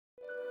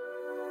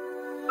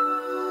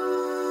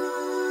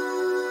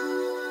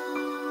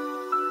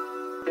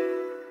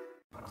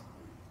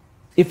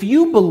If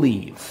you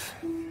believe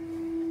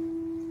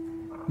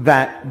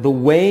that the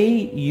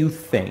way you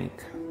think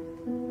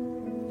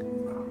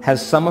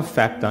has some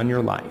effect on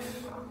your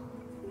life,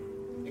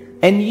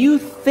 and you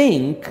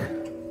think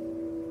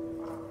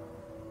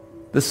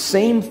the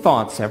same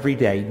thoughts every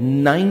day,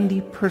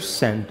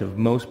 90% of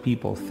most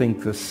people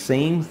think the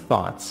same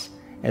thoughts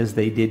as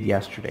they did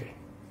yesterday.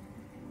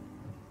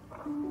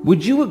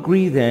 Would you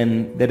agree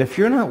then that if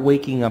you're not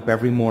waking up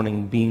every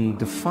morning being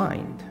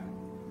defined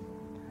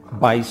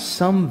by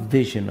some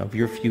vision of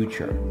your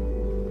future,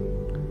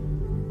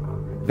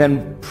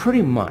 then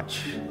pretty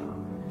much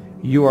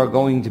you are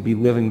going to be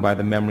living by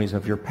the memories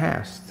of your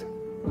past,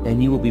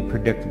 and you will be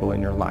predictable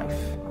in your life?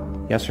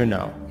 Yes or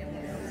no?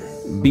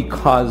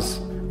 Because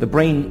the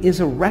brain is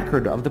a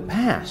record of the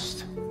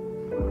past.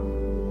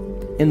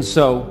 And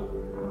so,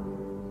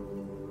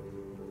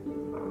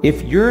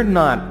 if you're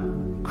not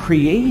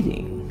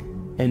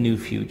creating a new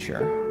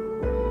future,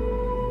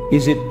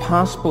 is it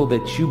possible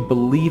that you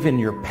believe in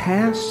your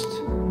past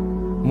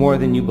more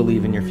than you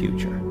believe in your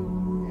future?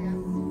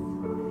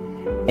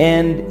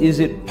 And is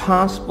it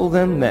possible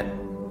then that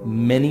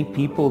many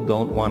people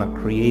don't want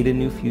to create a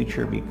new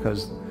future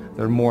because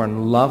they're more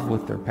in love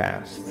with their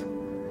past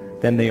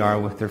than they are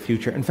with their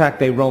future? In fact,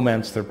 they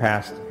romance their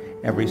past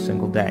every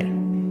single day.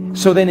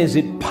 So then is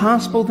it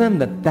possible then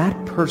that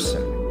that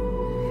person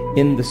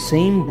in the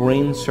same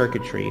brain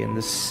circuitry and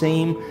the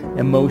same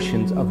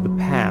emotions of the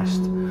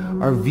past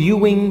are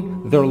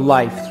viewing their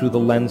life through the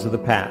lens of the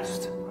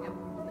past?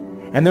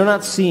 And they're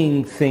not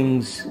seeing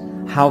things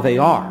how they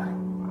are.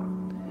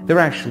 They're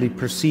actually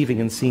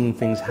perceiving and seeing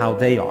things how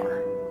they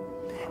are.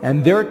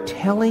 And they're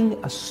telling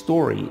a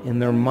story in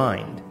their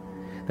mind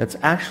that's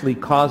actually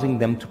causing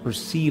them to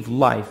perceive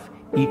life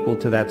equal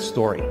to that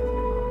story.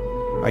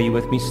 Are you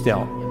with me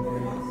still?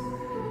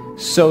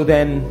 So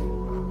then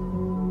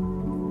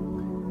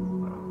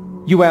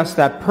you ask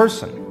that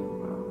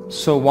person,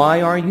 so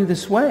why are you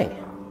this way?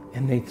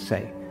 And they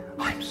say,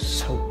 I'm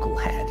so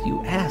glad you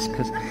asked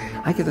because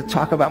I get to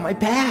talk about my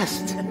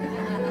past.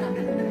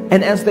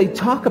 And as they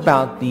talk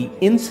about the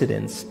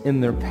incidents in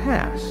their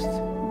past,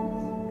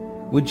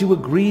 would you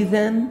agree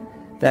then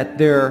that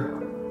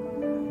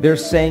they're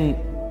saying,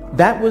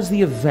 that was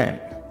the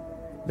event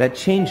that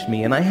changed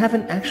me, and I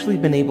haven't actually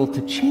been able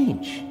to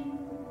change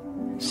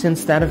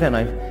since that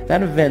event.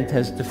 That event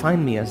has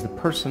defined me as the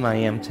person I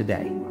am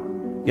today.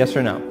 Yes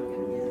or no?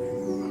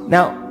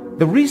 Now,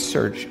 the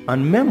research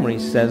on memory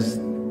says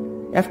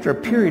after a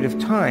period of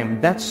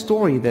time, that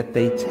story that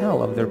they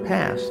tell of their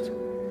past,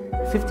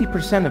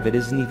 50% of it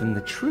isn't even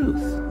the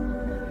truth.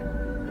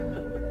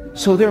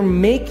 So they're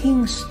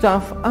making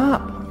stuff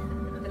up.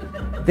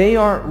 They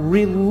are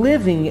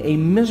reliving a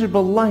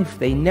miserable life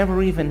they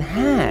never even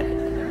had,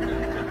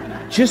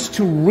 just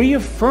to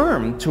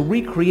reaffirm, to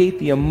recreate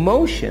the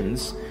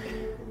emotions,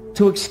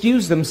 to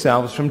excuse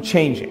themselves from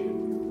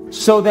changing.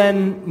 So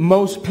then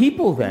most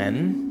people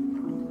then,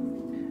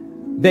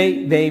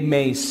 they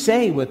may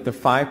say with the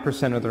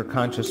 5% of their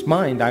conscious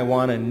mind, I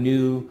want a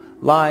new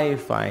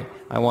life, I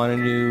want a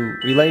new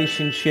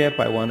relationship,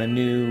 I want a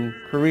new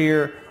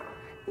career,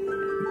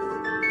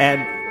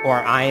 or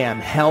I am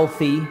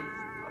healthy.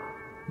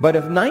 But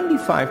if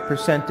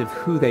 95% of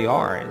who they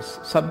are is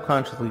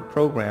subconsciously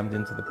programmed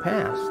into the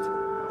past,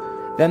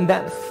 then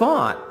that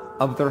thought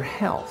of their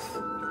health,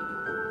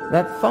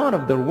 that thought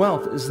of their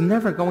wealth is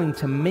never going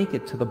to make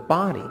it to the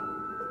body,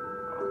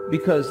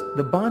 because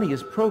the body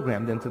is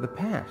programmed into the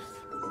past.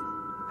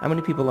 How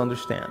many people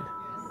understand?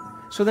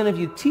 So then if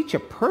you teach a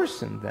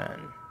person then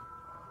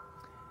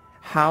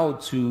how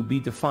to be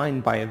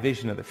defined by a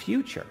vision of the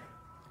future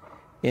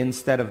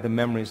instead of the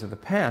memories of the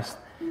past,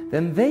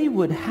 then they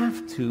would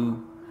have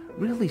to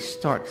really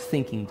start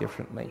thinking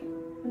differently.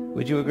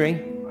 Would you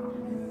agree?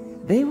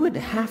 They would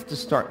have to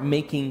start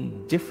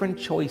making different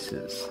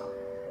choices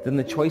than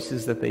the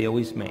choices that they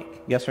always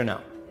make. Yes or no?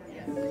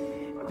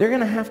 They're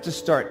going to have to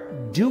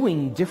start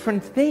doing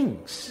different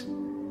things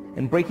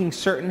and breaking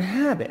certain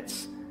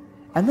habits.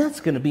 And that's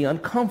going to be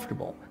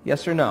uncomfortable.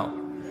 Yes or no?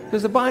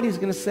 Because the body's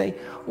going to say,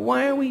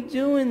 why are we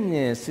doing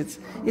this? It's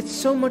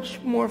so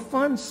much more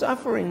fun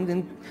suffering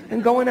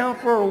than going out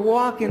for a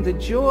walk into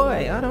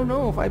joy. I don't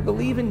know if I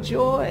believe in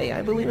joy.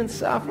 I believe in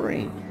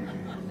suffering.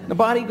 The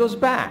body goes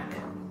back.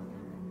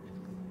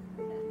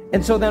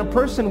 And so then a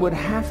person would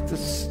have to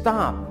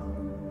stop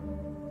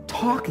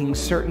talking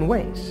certain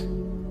ways.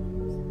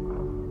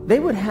 They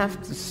would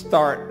have to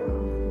start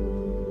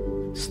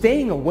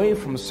staying away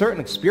from certain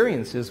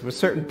experiences with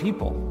certain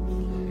people.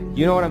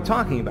 You know what I'm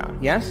talking about,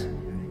 yes?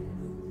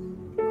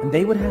 And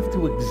they would have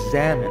to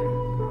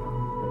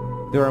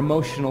examine their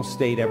emotional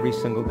state every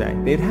single day.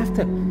 They'd have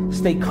to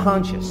stay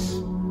conscious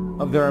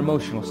of their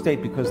emotional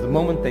state, because the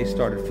moment they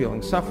started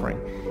feeling suffering,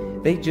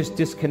 they just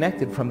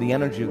disconnected from the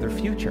energy of their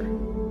future.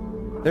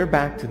 They're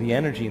back to the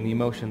energy and the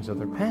emotions of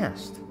their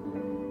past.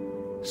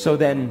 So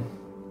then,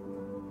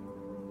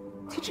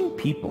 teaching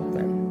people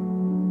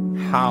then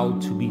how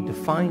to be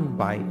defined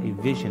by a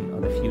vision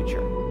of the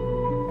future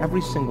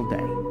every single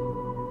day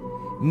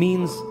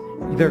means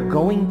they're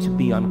going to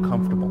be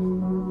uncomfortable.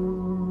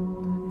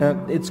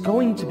 it's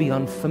going to be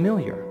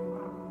unfamiliar.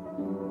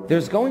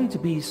 There's going to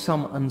be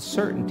some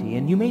uncertainty,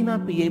 and you may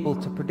not be able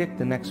to predict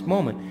the next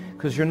moment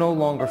because you're no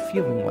longer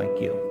feeling like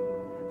you.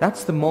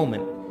 That's the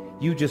moment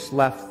you just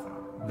left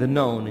the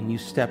known and you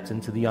stepped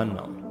into the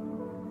unknown.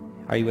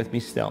 Are you with me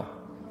still?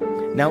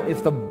 Now,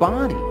 if the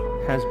body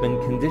has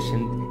been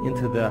conditioned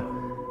into the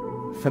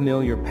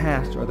familiar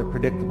past or the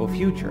predictable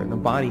future, and the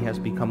body has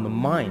become the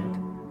mind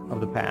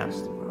of the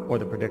past or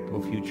the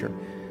predictable future,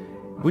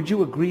 would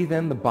you agree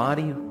then the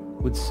body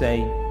would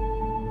say,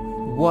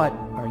 "What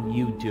are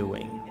you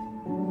doing?"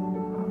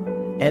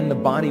 And the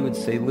body would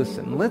say,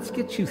 "Listen, let's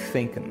get you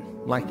thinking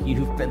like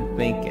you've been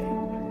thinking."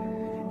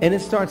 And it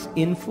starts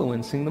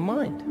influencing the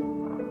mind.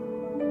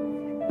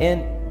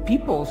 And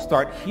people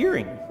start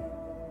hearing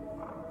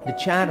the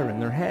chatter in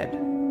their head.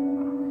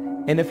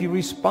 And if you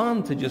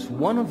respond to just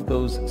one of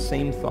those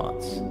same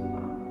thoughts,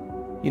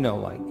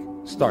 like,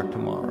 "Start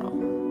tomorrow.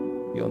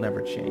 You'll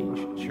never change.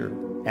 It's your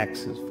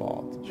ex's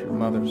fault. It's your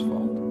mother's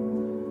fault."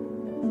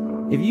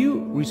 If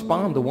you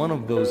respond to one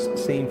of those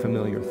same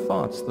familiar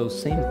thoughts, those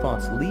same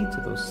thoughts lead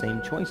to those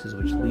same choices,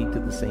 which lead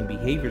to the same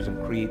behaviors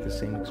and create the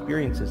same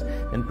experiences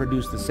and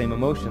produce the same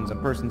emotions. A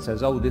person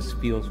says, "Oh, this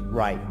feels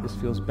right. This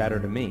feels better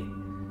to me."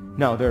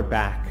 No, they're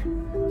back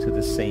to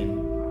the same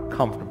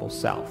comfortable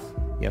self.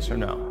 Yes or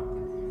no?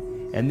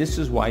 And this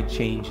is why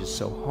change is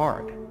so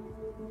hard.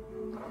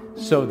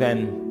 So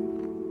then,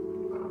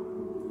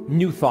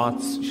 new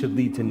thoughts should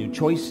lead to new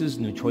choices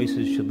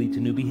should lead to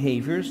new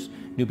behaviors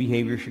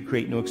should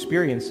create new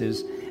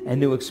experiences, and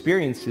new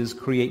experiences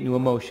create new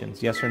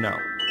emotions, yes or no?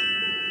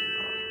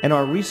 And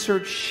our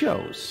research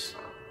shows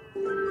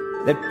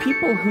that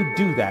people who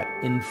do that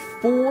in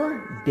 4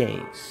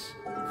 days,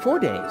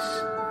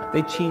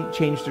 they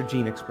change their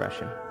gene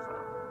expression.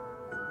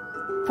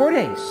 4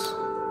 days.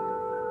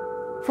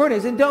 4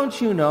 days, and don't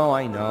you know,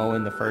 I know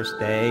in the first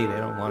day they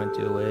don't want to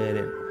do it,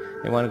 and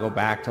they want to go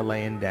back to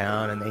laying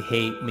down, and they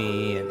hate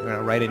me, and they're going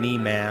to write an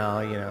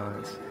email,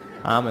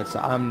 I'm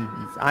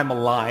a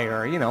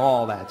liar,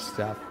 all that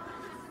stuff.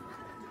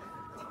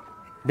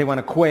 They want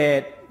to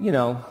quit,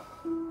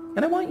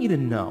 And I want you to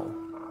know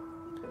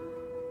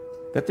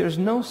that there's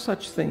no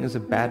such thing as a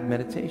bad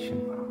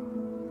meditation.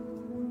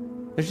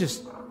 There's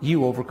just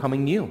you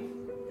overcoming you.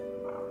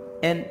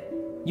 And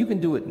you can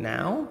do it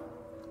now,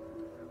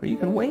 or you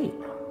can wait.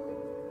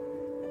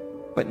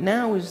 But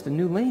now is the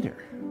new later.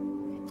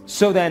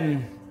 So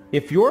then,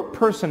 if your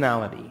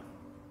personality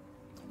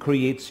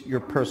creates your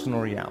personal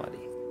reality,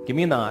 give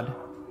me a nod.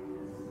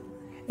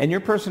 And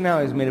your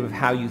personality is made up of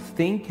how you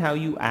think, how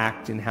you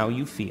act, and how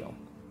you feel.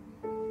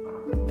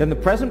 Then the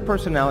present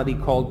personality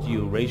called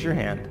you, raise your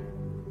hand,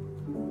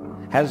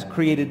 has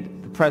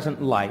created the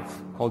present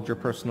life called your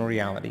personal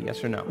reality,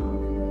 yes or no?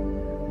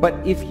 But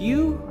if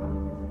you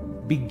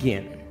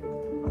begin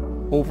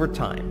over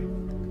time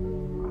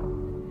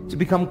to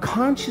become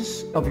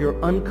conscious of your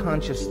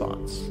unconscious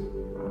thoughts,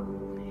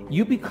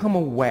 you become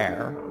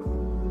aware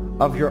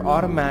of your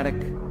automatic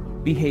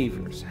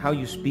behaviors, how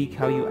you speak,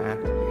 how you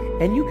act,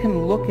 and you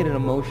can look at an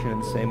emotion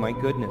and say, "My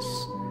goodness,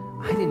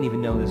 I didn't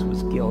even know this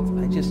was guilt.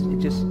 It just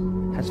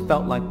has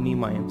felt like me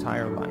my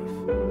entire life."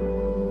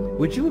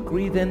 Would you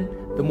agree then,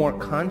 the more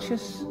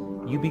conscious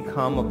you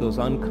become of those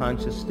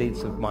unconscious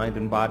states of mind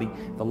and body,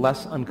 the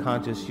less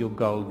unconscious you'll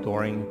go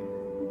during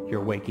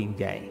your waking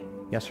day?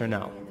 Yes or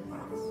no?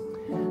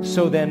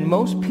 So then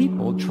most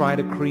people try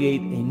to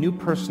create a new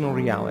personal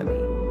reality,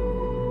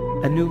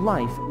 a new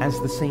life as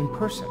the same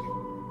person,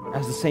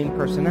 as the same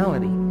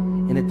personality,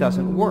 and it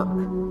doesn't work.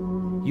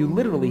 You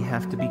literally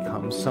have to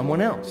become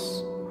someone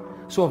else.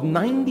 So if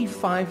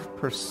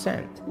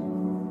 95%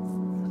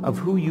 of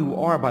who you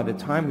are by the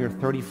time you're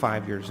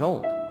 35 years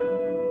old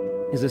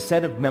is a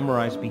set of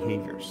memorized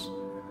behaviors,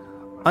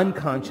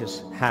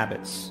 unconscious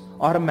habits,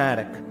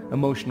 automatic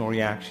emotional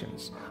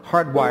reactions,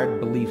 hardwired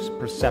beliefs,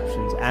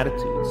 perceptions,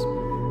 attitudes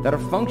that are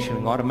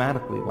functioning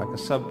automatically like a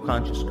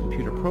subconscious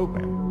computer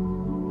program,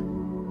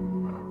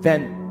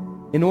 then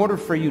in order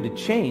for you to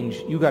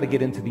change, you got to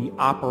get into the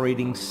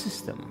operating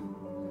system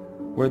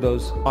where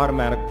those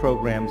automatic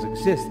programs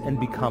exist and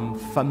become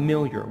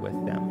familiar with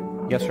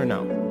them. Yes or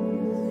no?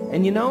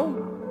 And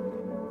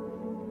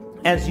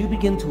as you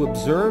begin to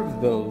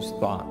observe those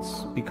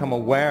thoughts, become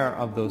aware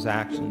of those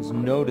actions,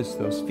 notice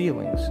those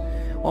feelings,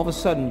 all of a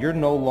sudden you're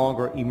no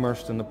longer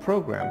immersed in the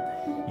program.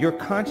 Your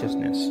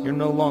consciousness, you're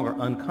no longer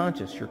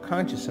unconscious, you're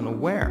conscious and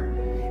aware.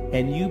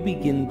 And you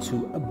begin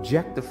to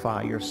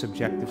objectify your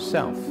subjective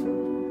self.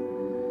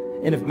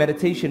 And if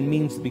meditation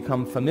means to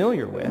become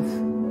familiar with,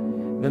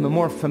 then the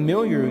more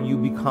familiar you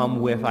become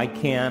with, "I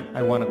can't,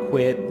 I want to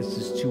quit, this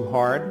is too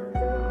hard,"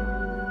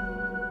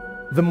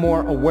 the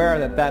more aware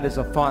that that is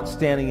a thought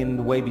standing in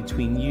the way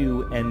between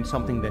you and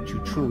something that you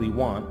truly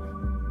want.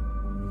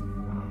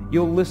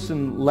 You'll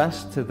listen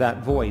less to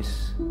that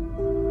voice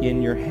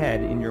in your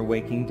head in your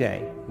waking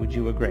day. Would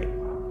you agree?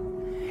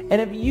 And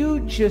if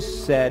you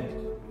just said,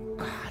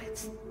 "God,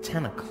 it's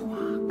 10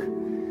 o'clock.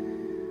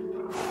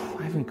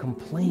 I haven't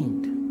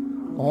complained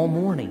all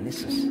morning.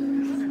 This is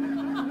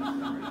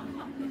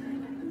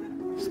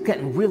it's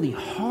getting really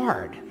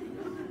hard.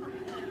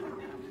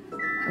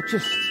 I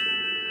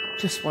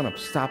just want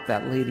to stop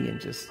that lady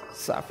and just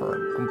suffer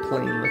and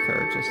complain with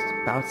her just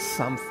about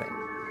something.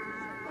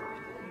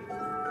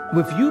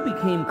 If you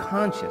became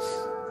conscious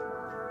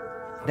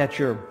that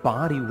your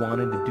body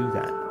wanted to do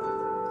that,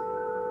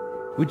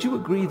 would you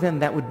agree then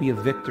that would be a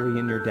victory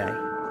in your day?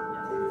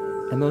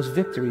 And those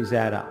victories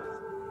add up.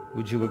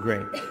 Would you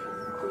agree?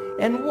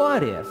 And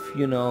what if,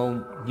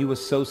 you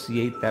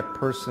associate that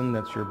person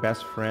that's your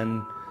best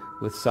friend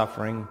with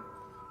suffering,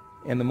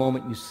 and the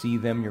moment you see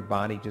them, your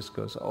body just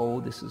goes, oh,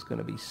 this is going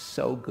to be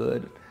so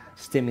good.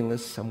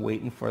 Stimulus, I'm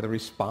waiting for the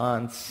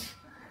response.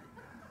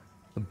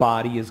 The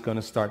body is going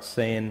to start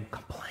saying,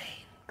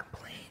 complain,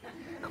 complain,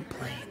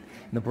 complain.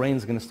 And the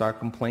brain's going to start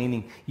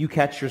complaining. You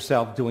catch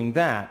yourself doing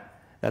that,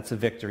 that's a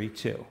victory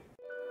too.